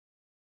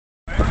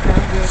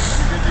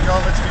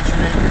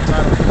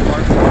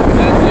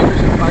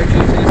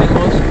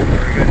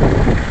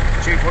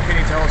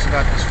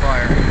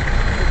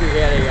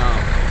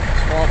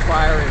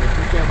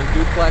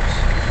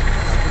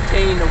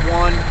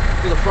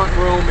front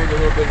room, maybe a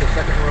little bit of the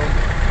second room.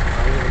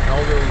 We have an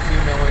elderly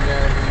female in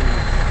there who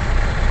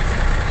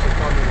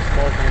succumbed to the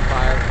smoking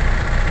fire.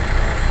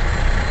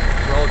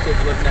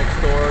 Relatives live next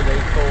door. They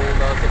told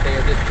us that they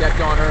had just checked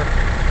on her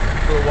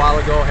a little while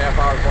ago, half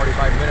hour,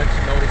 45 minutes,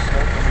 noticed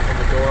smoke coming from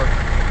the door,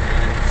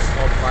 and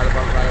called the fire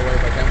department right away.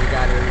 By the time we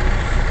got here,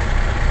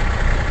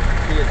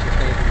 she had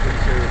sustained some pretty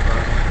serious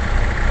burns.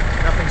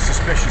 Nothing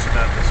suspicious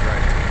about this,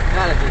 right?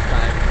 Not at this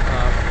time.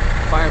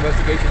 Fire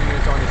investigation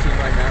units are on the scene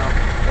right now.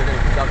 They're going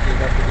to conduct the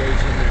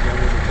investigation, and then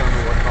we'll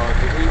determine what caused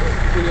it.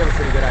 We have a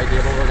pretty good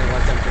idea, but we're going to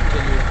let them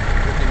continue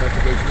with the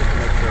investigation just to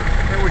make sure.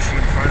 Where was she?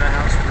 In front of the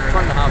house? In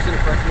front of the house, in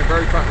the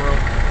very front room.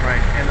 Right.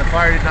 And the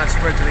fire did not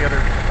spread to the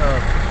other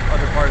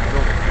part of the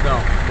building?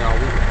 No.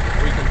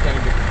 We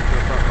contained it to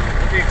the front room.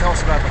 What can you tell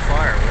us about the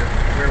fire?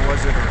 Where was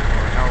it, or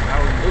how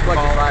it looked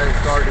like the fire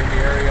started in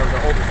the area of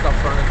the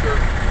overstuffed furniture.